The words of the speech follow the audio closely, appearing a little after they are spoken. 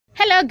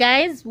Hello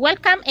guys,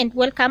 welcome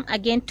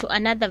again to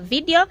another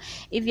video.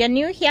 If you're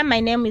new here,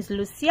 my name is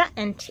Lucia,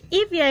 and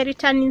if you're a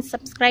returning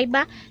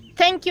subscriber,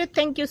 thank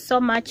you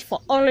so much for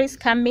always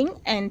coming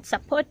and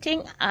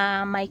supporting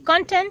my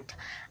content.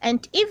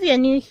 And if you're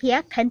new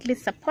here, kindly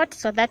support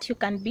so that you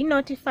can be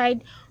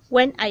notified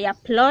when I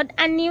upload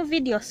a new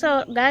video.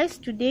 So guys,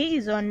 today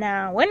is on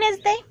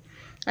Wednesday,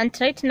 and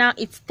right now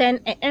it's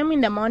 10 a.m.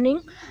 in the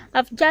morning.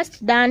 I've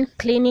just done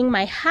cleaning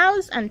my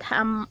house and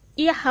I'm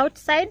here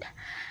outside,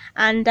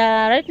 and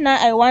right now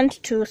I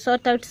want to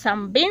sort out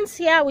some beans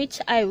here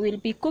which I will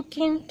be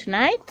cooking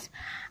tonight.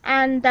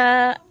 And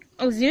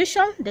as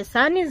usual, the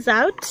sun is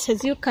out.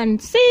 As you can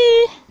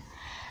see,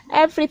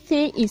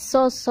 everything is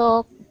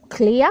so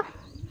clear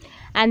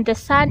and the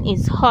sun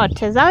is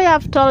hot. As I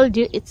have told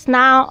you, it's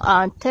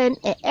now 10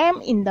 a.m.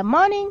 in the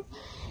morning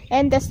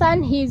and the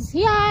sun is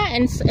here.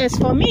 And as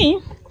for me,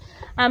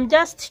 I'm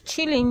just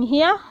chilling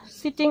here,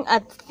 sitting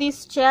at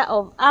this chair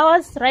of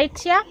ours right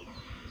here,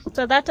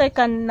 so that I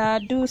can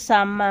do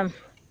some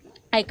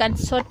I can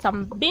sort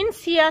some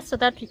beans here so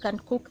that we can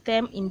cook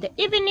them in the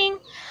evening.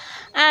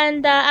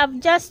 And I've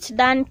just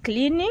done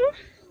cleaning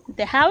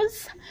the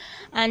house,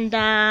 and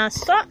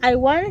so I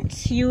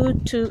want you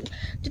to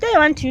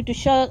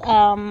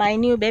show my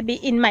new baby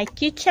in my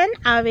kitchen.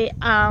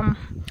 I'll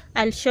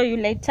show you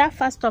later.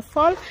 First of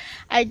all,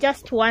 I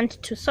just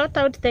want to sort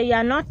out. They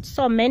are not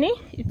so many.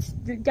 It's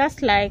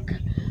just like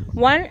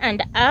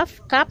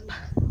 1.5 cup,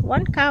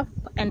 1 cup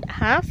and a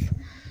half.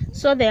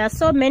 So there are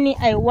so many.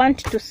 I want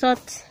to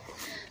sort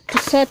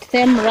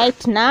them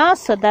right now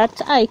so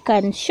that I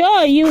can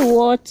show you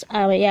what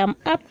I am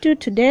up to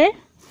today.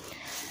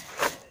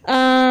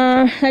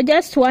 I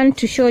just want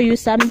to show you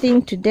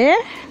something today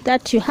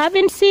that you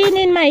haven't seen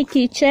in my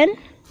kitchen.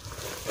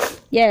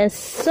 Yes,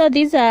 so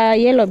these are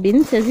yellow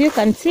beans. As you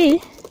can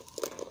see,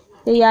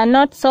 they are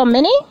not so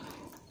many.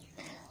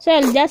 So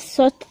I'll just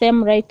sort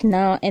them right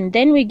now, and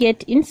then we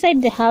get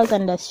inside the house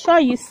and I'll show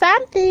you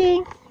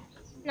something.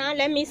 Now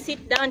let me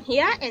sit down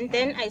here and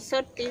then I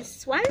sort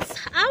these ones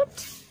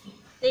out.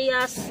 They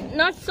are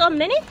not so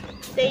many.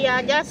 They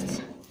are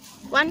just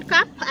 1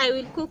 cup. I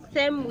will cook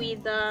them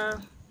with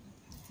I'll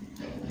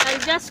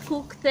just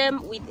cook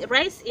them with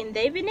rice in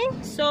the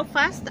evening. So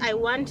first I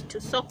want to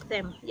soak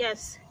them.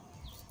 Yes,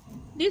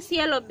 these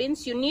yellow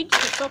beans, you need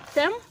to soak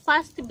them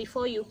first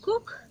before you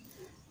cook,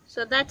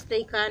 so that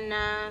they can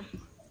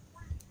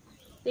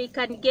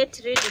get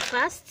ready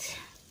fast.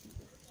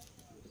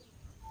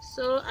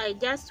 So I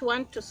just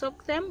want to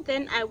soak them,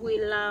 then I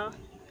will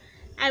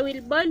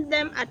boil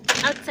them at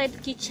the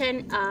outside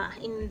kitchen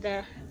in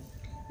the,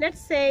 let's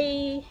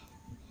say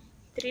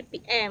 3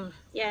 p.m.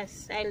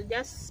 Yes, I'll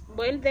just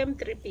boil them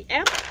 3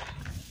 p.m.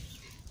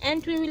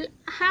 and we will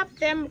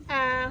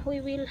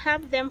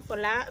have them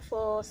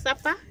for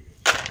supper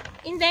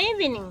in the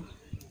evening.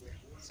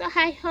 So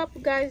I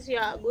hope guys you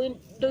are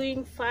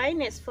doing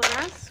fine. As for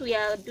us, we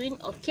are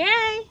doing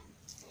okay.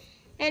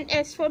 And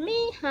as for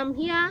me, I'm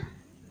here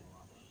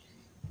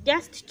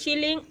just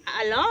chilling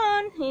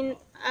alone in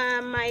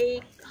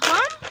my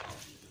home.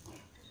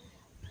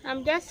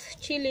 I'm just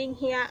chilling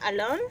here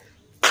alone.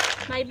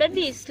 My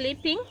baby is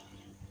sleeping.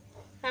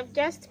 I've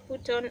just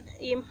put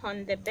him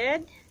on the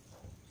bed.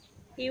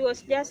 He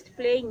was just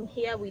playing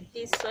here with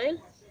this soil,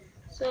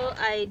 so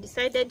I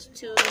decided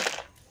to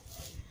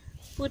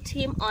put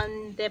him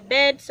on the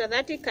bed so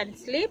that he can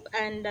sleep,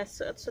 and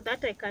so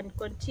that I can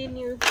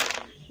continue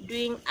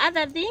doing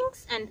other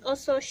things and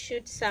also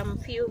shoot some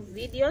few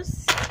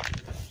videos.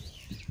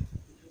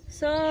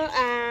 So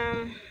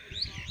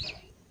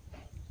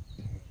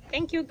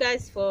thank you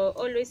guys for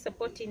always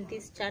supporting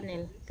this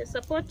channel. The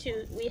support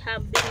we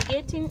have been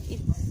getting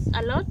is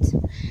a lot,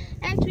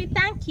 and we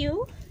thank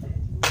you.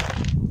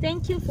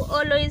 Thank you for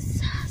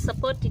always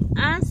supporting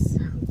us.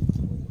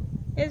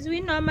 As we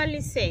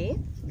normally say,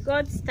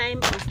 God's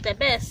time is the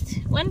best.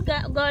 When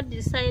God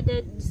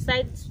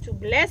decides to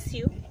bless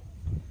you,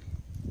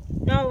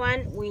 no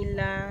one will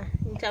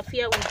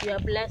interfere with your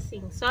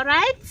blessings. All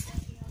right?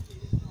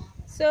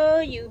 So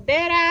you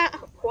better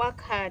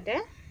work hard.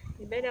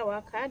 You better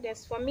work hard.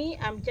 As for me,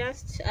 I'm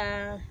just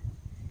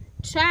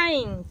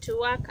trying to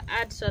work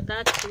hard so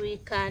that we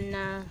can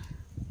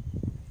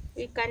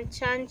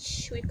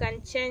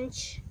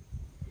change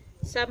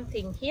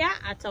something here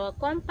at our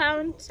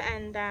compound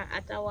and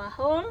at our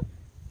home.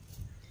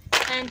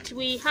 And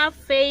we have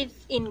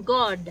faith in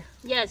God.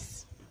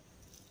 Yes,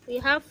 we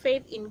have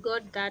faith in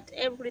God that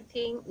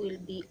everything will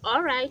be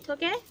all right.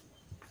 Okay.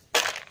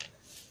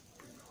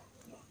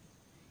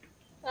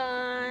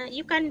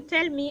 You can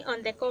tell me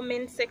on the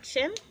comment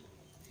section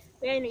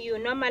where you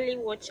normally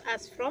watch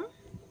us from.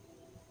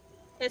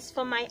 As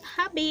for my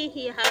hubby,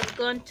 he has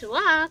gone to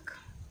work.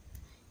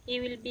 He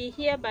will be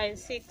here by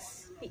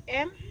 6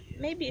 p.m.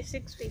 maybe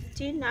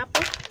 6:15 up.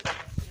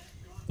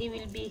 He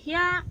will be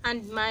here,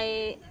 and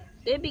my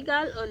baby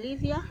girl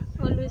Olivia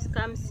always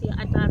comes here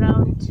at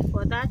around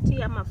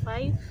 4:30 or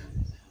 5.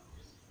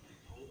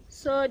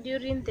 So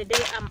during the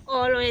day I'm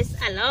always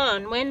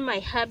alone when my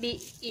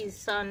hubby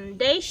is on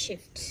day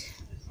shift.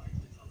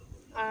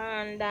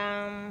 And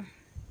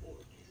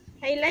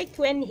I like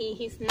when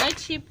he is night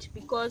shift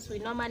because we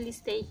normally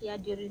stay here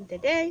during the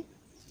day.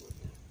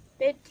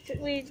 But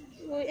we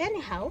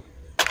anyhow,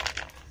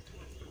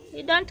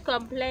 we don't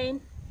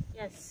complain.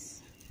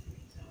 Yes.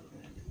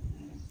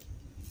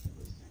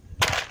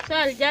 So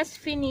I'll just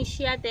finish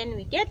here, then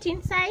we get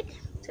inside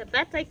so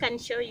that I can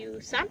show you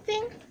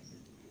something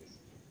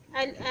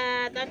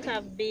that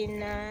I've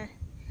been.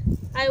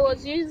 I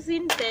was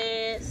using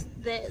the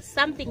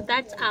something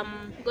that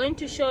I'm going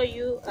to show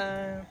you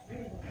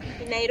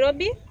in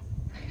Nairobi,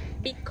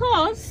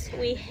 because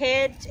we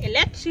had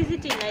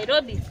electricity in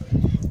Nairobi.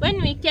 When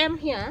we came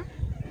here,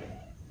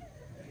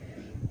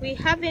 we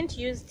haven't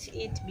used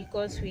it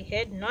because we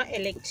had no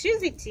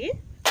electricity,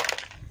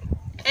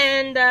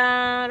 and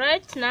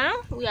right now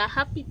we are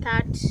happy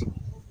that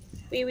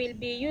we will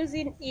be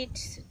using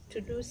it to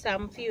do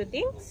some few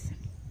things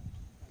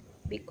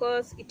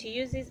because it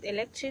uses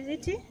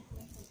electricity,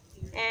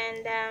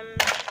 and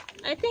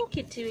I think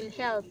it will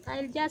help.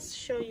 I'll just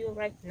show you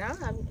right now.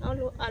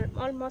 I'm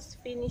almost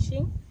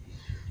finishing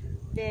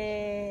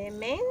the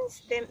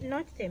mains,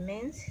 not the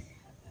mains,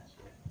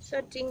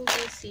 sorting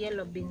these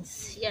yellow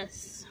beans.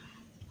 Yes.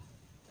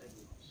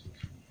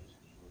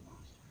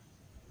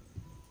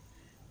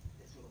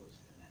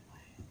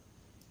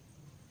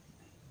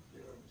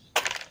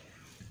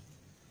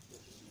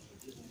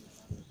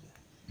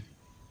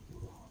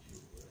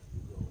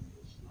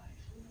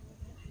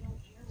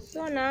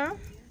 So now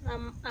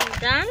I'm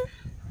done.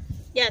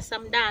 Yes,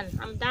 I'm done.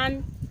 I'm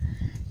done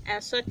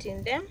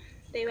sorting them.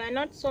 They were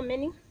not so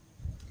many,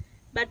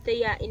 but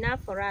they are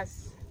enough for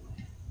us.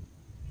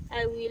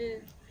 I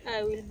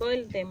will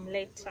boil them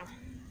later.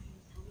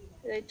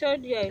 As I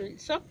told you, I will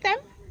soak them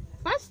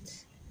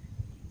first,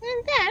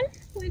 and then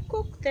we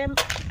cook them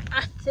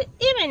at the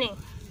evening.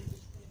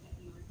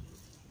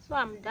 So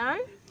I'm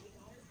done.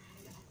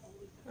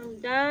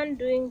 I'm done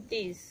doing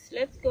this.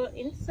 Let's go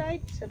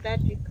inside so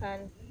that you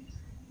can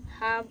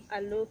have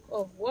a look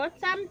of what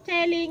I'm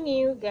telling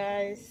you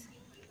guys.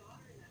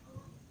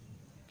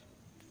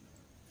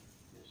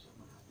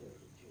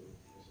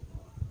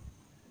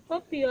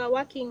 Hope you are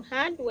working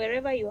hard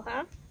wherever you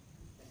are.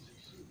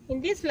 In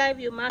this life,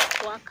 you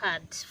must work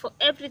hard for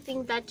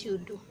everything that you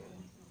do.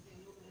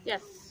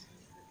 Yes.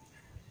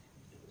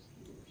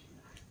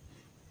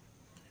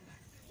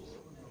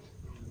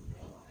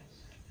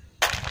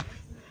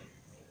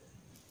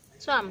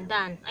 So I'm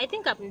done. I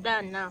think I'm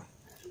done now.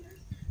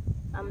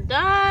 I'm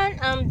done.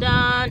 I'm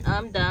done.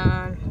 I'm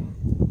done.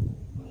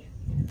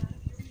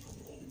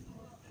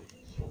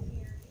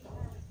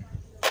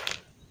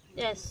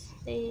 Yes,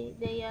 I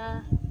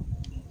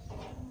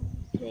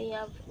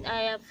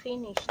have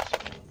finished.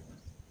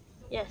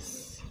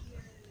 Yes.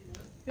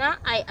 Now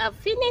I have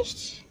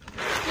finished.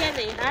 Here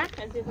they are,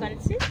 as you can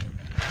see.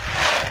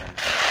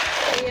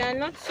 They are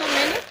not so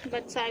many,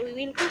 but I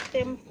will cook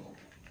them.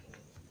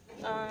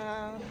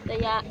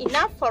 They are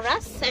enough for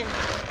us, and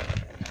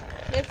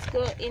let's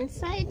go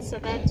inside so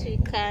that we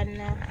can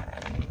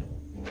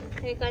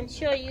I can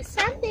show you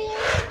something.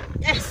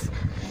 Yes.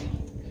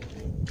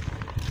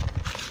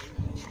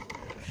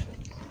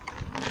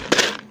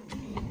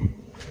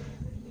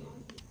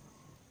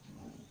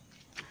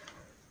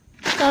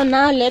 So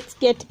now let's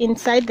get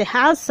inside the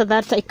house so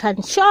that I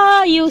can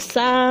show you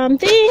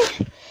something.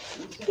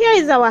 Here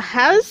is our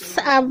house.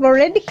 I've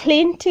already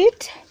cleaned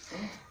it.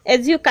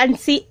 As you can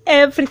see,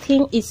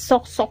 everything is so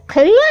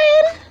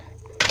clean.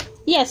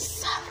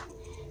 Yes,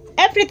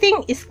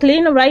 everything is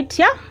clean right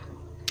here.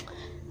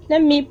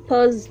 Let me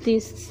pause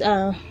this,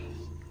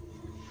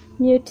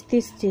 mute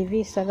this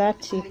TV so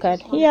that you can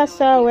hear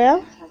so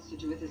well.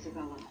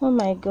 Oh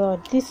my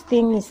god, this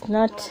thing is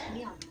not.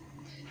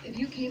 If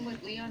you came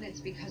with Leon, it's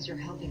because you're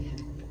helping him.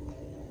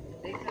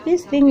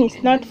 This thing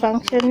is not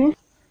functioning.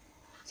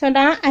 So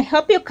now I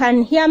hope you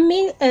can hear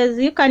me. As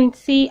you can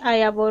see, I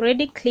have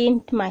already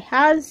cleaned my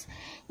house.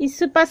 It's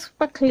super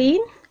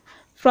clean.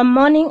 From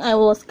morning I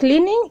was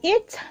cleaning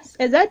it.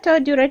 As I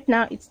told you, right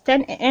now it's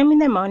 10 a.m. in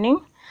the morning,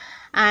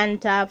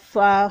 and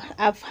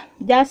I've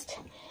just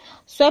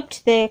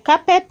swept the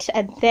carpet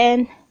and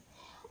then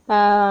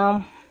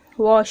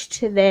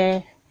washed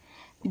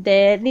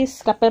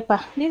this paper.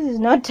 This is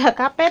not a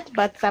carpet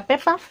but a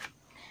paper,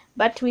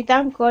 but we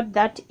thank God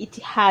that it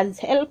has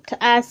helped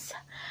us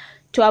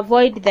to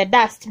avoid the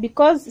dust,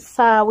 because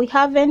we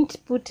haven't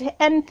put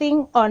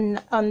anything on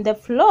the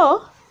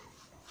floor.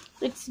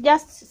 It's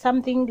just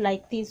something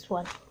like this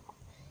one.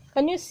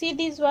 Can you see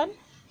this one?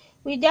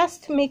 We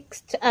just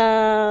mixed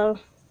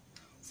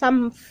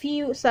some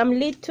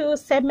little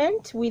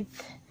cement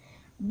with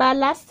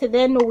ballast,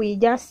 then we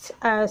just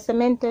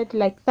cemented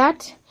like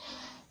that.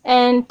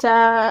 And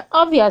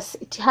obvious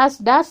it has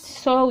dust,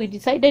 so we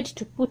decided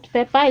to put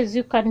paper. As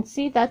you can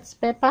see, that's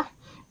paper,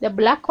 the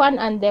black one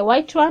and the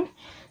white one,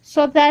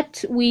 so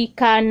that we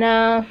can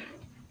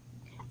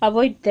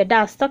avoid the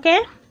dust.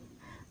 Okay,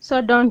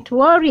 so don't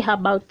worry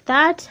about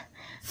that.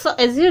 So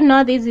as you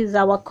know, this is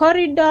our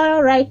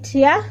corridor right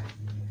here,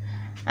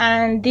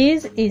 and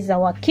this is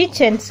our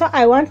kitchen. So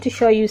I want to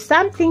show you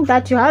something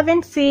that you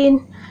haven't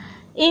seen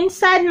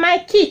inside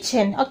my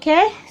kitchen.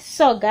 Okay,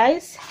 so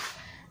guys,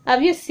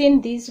 Have you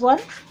seen this one?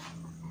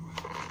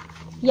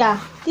 Yeah,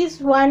 this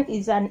one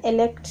is an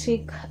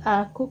electric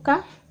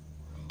cooker.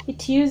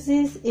 It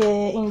uses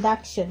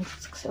induction,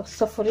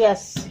 so for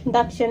yes,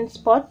 induction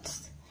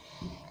pots,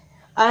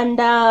 and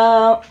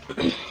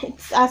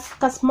it's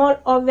a small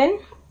oven.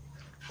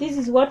 This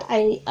is what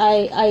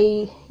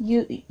I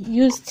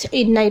used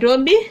in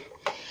Nairobi,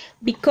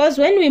 because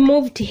when we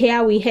moved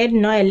here we had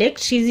no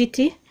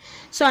electricity,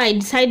 so I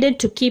decided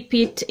to keep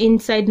it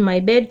inside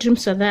my bedroom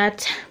so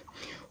that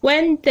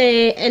when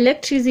the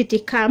electricity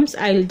comes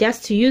I'll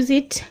just use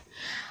it.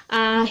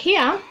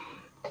 Here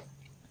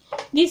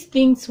these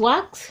things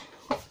works.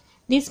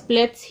 These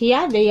plates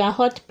here, they are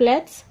hot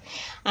plates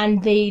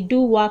and they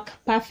do work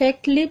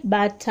perfectly,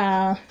 but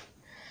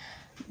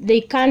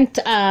they can't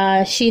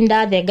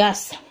shinder the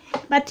gas.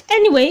 But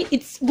anyway,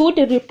 it's good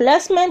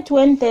replacement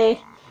when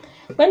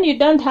you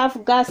don't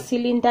have gas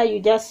cylinder. You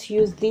just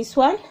use this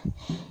one.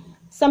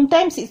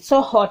 Sometimes it's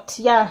so hot.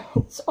 Yeah,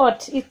 it's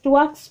hot. It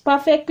works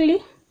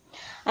perfectly,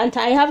 and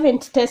I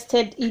haven't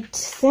tested it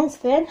since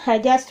then. I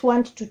just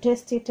want to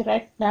test it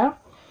right now.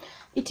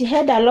 It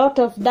had a lot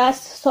of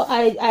dust, so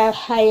I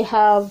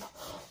have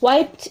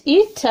wiped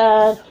it.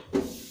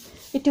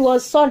 It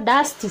was so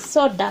dusty,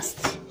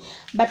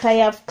 but I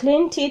have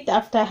cleaned it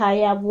after I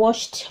have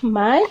washed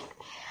my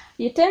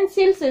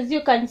utensils. As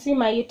you can see,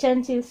 my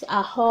utensils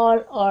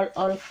are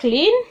all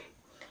clean,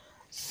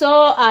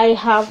 so I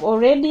have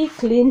already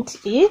cleaned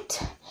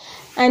it.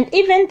 And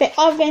even the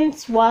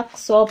ovens work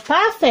so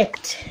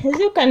perfect. As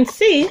you can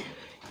see,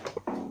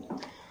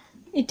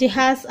 it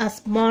has a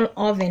small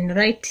oven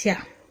right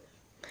here.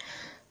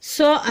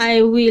 So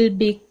I will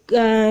be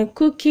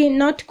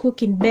baking.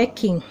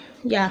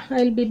 Yeah,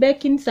 I'll be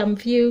baking some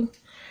few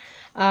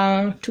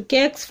two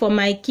cakes for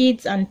my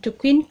kids and two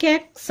queen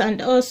cakes, and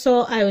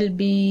also I will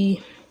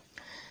be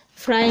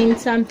frying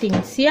some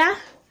things here.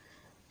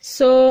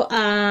 So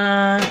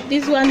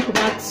this one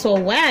works so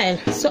well.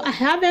 So I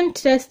haven't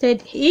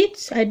tested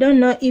it. I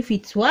don't know if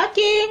it's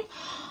working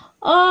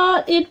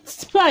or it's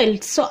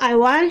spoiled. So I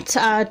want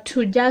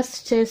to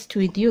just test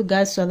with you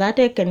guys so that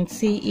I can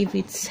see if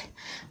it's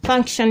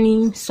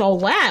functioning so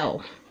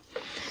well.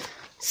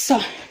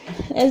 So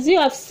as you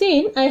have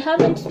seen, I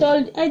haven't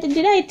told,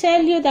 did I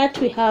tell you that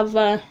we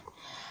have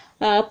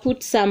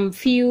put some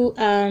few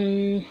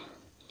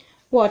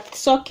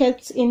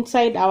sockets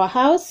inside our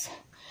house,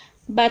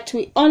 but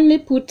we only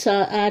put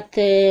at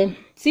the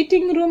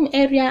sitting room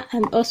area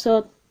and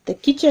also the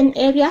kitchen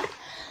area.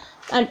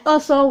 And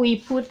also we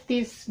put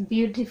these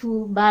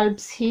beautiful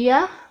bulbs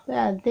here. Where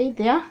are they?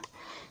 There.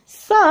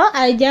 So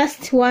I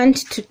just want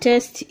to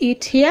test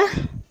it here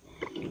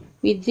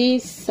with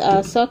this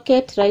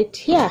socket right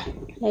here,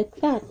 like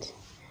that.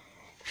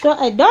 So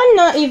I don't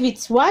know if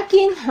it's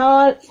working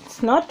or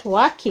it's not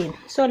working.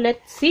 So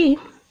let's see.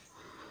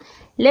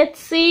 Let's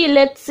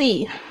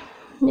see.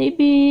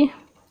 Maybe,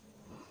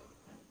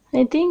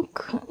 I think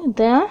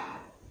there.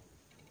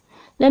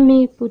 Let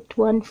me put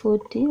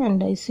 140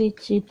 and I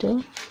switch it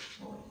on.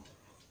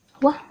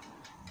 Wow,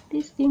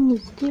 this thing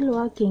is still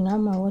working.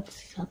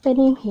 What's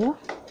happening here?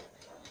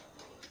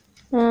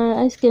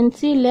 As you can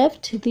see,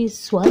 left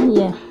this one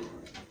here.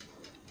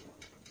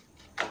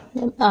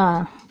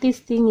 This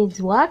thing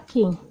is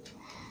working,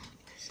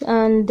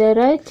 and the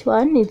right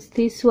one is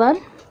this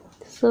one.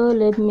 So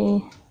let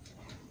me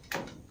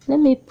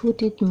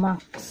put it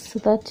max so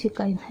that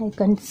I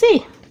can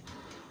see.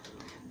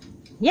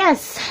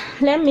 Yes,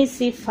 let me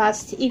see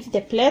first if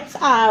the plates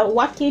are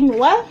working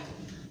well.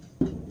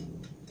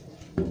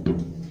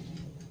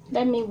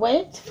 Let me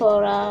wait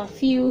for a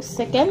few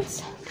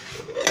seconds.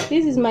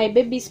 This is my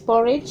baby's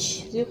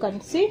porridge, as you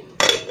can see.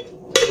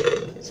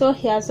 So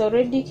he has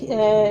already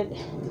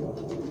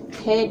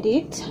had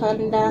it,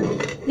 and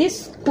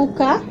this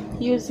cooker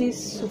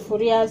uses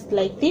sufurias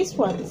like these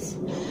ones.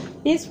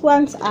 These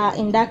ones are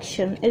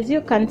induction. As you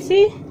can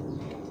see,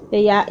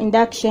 they are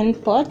induction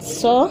pots,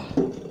 so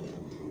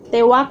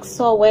they work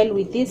so well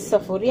with these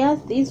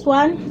sufurias. This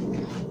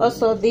one,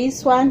 also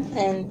this one,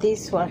 and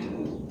this one,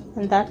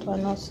 and that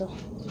one also.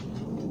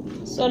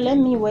 So let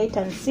me wait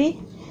and see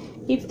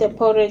if the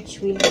porridge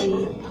will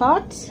be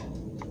hot.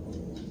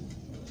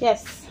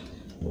 Yes.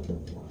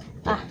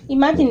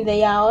 Imagine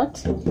they are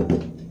hot.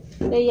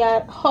 They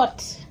are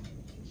hot.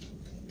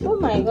 Oh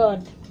my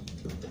god.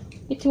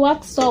 It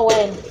works so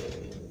well.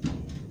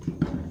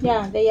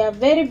 Yeah, they are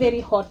very,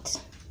 very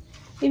hot.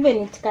 Even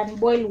it can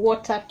boil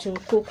water to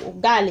cook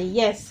ugali.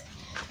 Yes,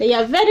 they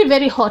are very,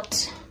 very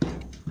hot.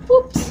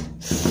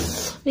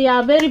 Oops. They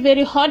are very,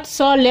 very hot.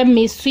 So let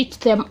me switch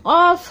them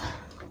off.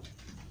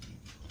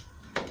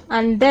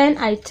 And then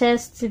I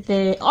test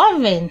the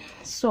oven.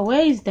 So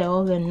where is the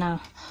oven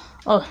now?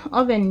 Oh,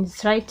 oven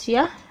is right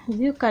here. As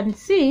you can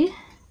see,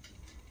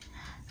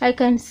 I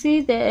can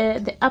see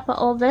the upper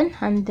oven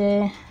and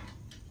the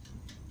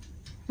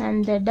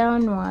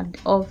downward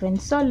oven.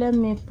 So let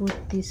me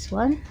put this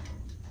one.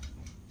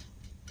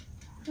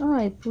 Oh,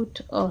 I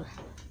put all,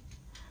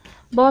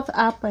 both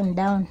up and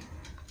down.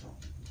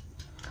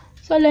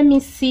 So let me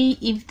see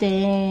if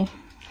the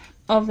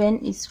oven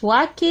is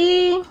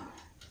working.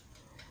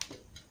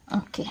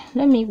 Okay,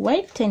 let me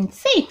wait and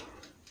see.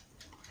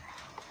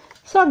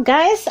 So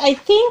guys, I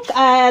think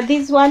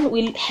this one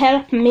will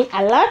help me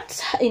a lot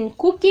in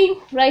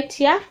cooking. Right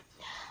here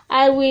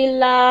I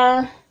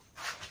will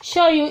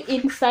show you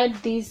inside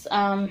this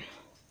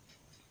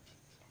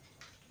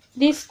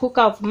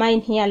cooker of mine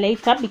here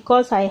later,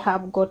 because I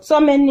have got so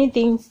many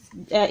things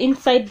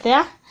inside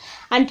there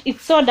and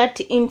it's so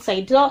dirty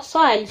inside. So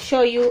I'll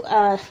show you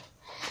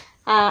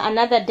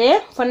another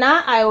day. For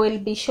now I will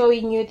be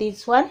showing you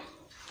this one.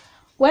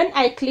 When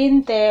I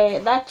clean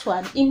that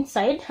one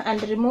inside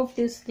and remove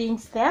these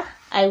things there,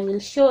 I will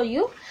show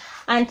you,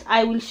 and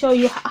I will show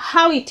you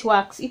how it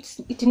works.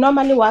 It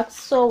normally works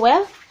so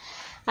well.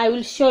 I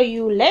will show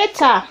you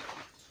later.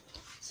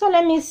 So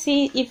let me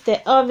see if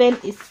the oven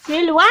is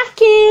still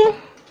working.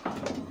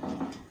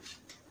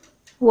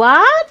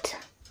 What?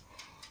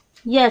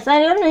 Yes, I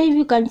don't know if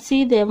you can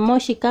see the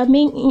moshi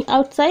coming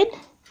outside.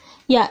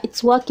 Yeah,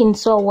 it's working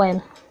so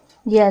well.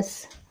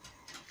 Yes,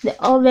 the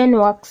oven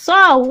works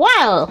so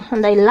well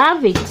and I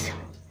love it.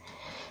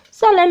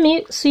 So let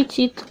me switch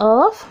it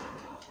off.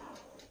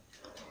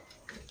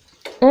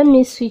 Let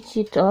me switch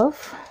it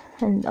off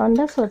and on.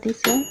 That's what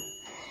this one,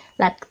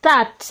 like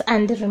that,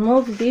 and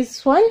remove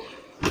this one.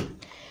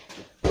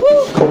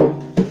 Woo!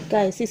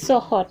 Guys, it's so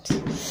hot,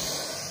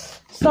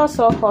 so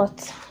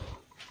hot.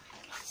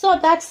 So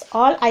that's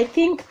all. I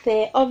think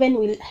the oven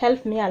will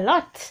help me a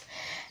lot,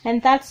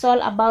 and that's all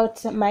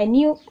about my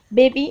new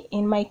baby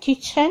in my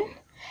kitchen.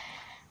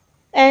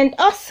 And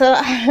also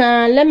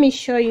let me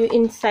show you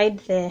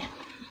inside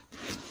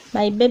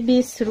my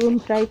baby's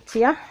room right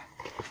here.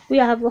 We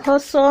have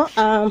also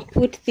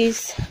put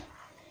this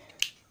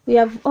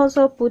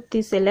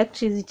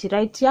electricity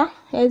right here.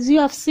 As you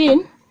have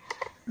seen,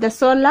 the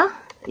solar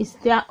is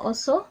there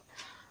also.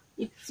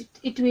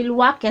 It will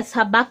work as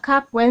a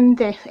backup when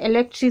the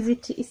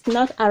electricity is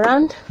not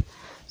around.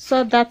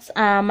 So that's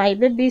my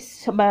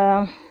baby's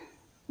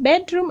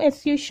bedroom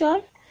as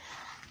usual.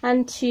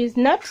 And she's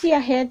not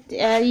here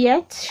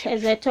yet.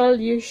 As I told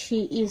you,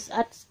 she is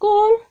at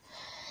school.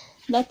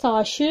 That's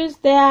our shoes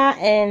there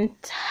and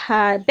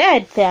her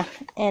bed there.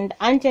 And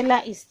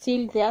Angela is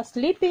still there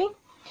sleeping.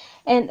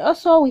 And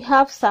also we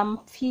have some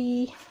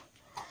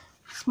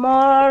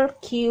small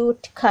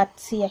cute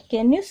cats here.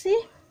 Can you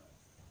see?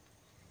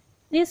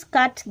 This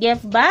cat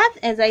gave birth,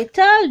 as I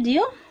told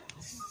you.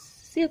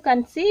 So you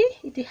can see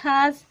it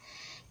has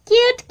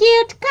cute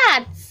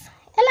cats.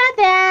 Hello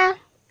there.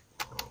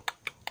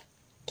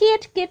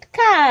 Cute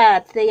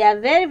cats. They are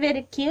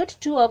very cute,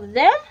 two of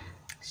them.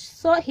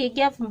 So he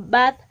gave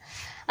birth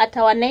at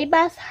our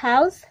neighbor's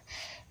house,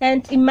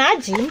 and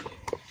imagine,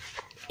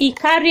 he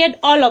carried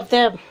all of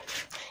them.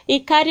 He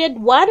carried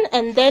one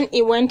and then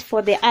he went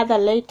for the other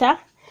later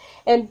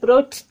and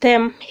brought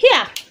them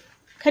here.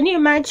 Can you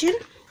imagine?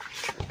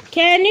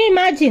 Can you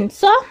imagine?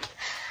 So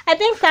I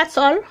think that's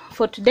all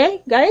for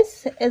today,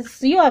 guys.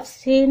 As you have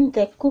seen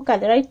the cooker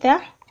right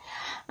there,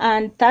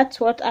 and that's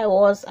what I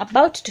was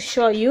about to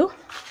show you.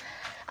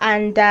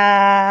 And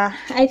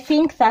I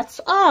think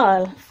that's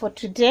all for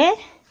today.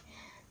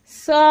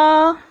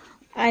 So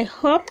I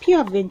hope you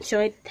have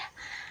enjoyed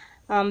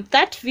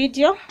that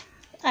video.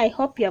 I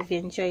hope you have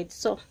enjoyed.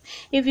 So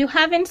if you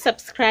haven't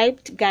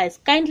subscribed, guys,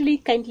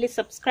 kindly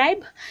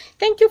subscribe.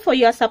 Thank you for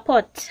your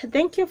support.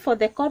 Thank you for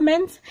the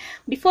comments.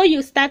 Before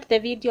you start the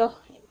video,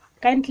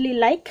 kindly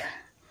like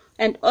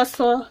and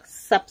also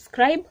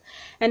subscribe.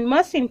 And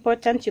most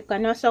important, you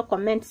can also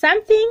comment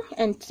something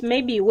and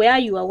maybe where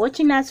you are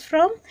watching us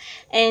from,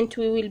 and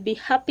we will be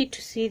happy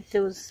to see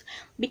those,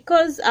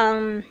 because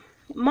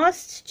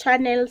most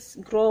channels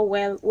grow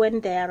well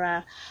when there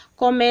are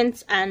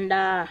comments and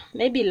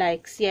maybe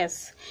likes.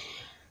 Yes,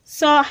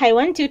 so I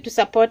want you to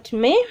support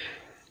me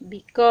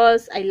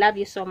because I love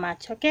you so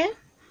much. Okay,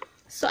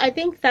 so I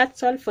think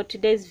that's all for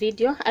today's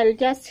video. I'll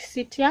just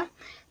sit here.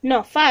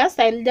 No, first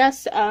I'll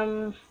just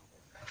I'll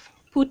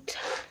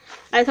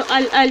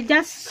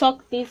just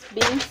soak these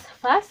beans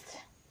first.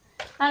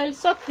 I'll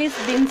soak these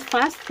beans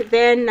first,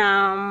 then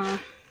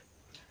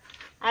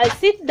I'll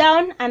sit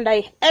down and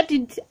I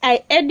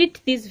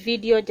edit this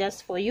video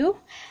just for you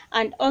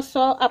and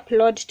also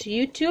upload to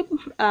YouTube.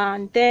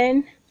 And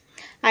then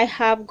I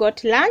have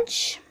got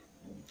lunch.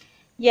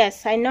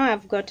 Yes, I know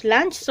I've got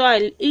lunch, so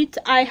I'll eat.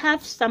 I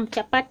have some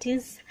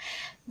chapatis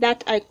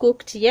that I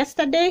cooked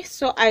yesterday,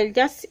 so I'll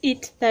just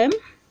eat them.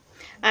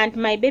 And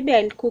my baby,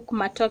 I'll cook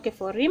matoke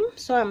for him,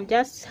 so I'm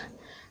just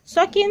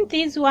soaking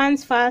these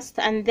ones first,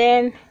 and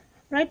then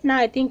right now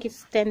I think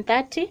it's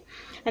 10:30,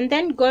 and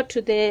then go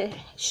to the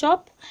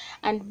shop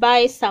and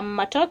buy some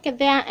matoke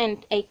there,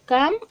 and I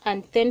come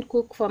and then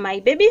cook for my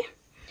baby.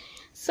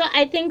 So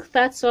I think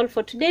that's all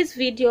for today's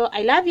video.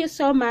 I love you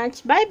so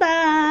much. Bye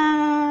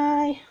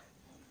bye.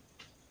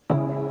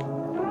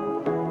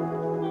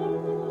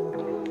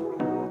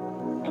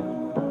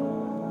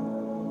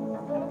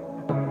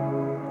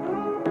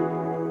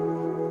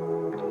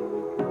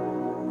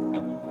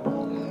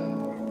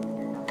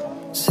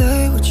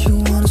 Say what you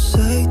wanna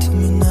say to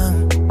me now.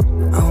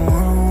 I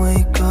wanna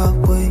wake up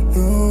with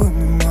you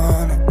in the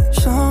morning.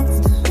 Show me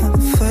there's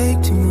nothing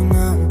fake to me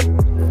now.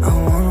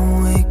 I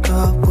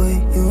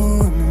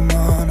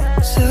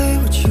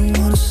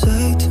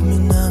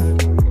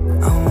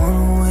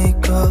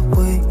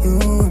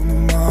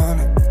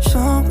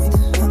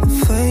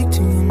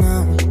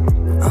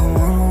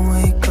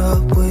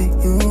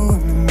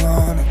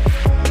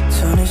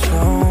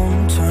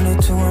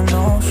I know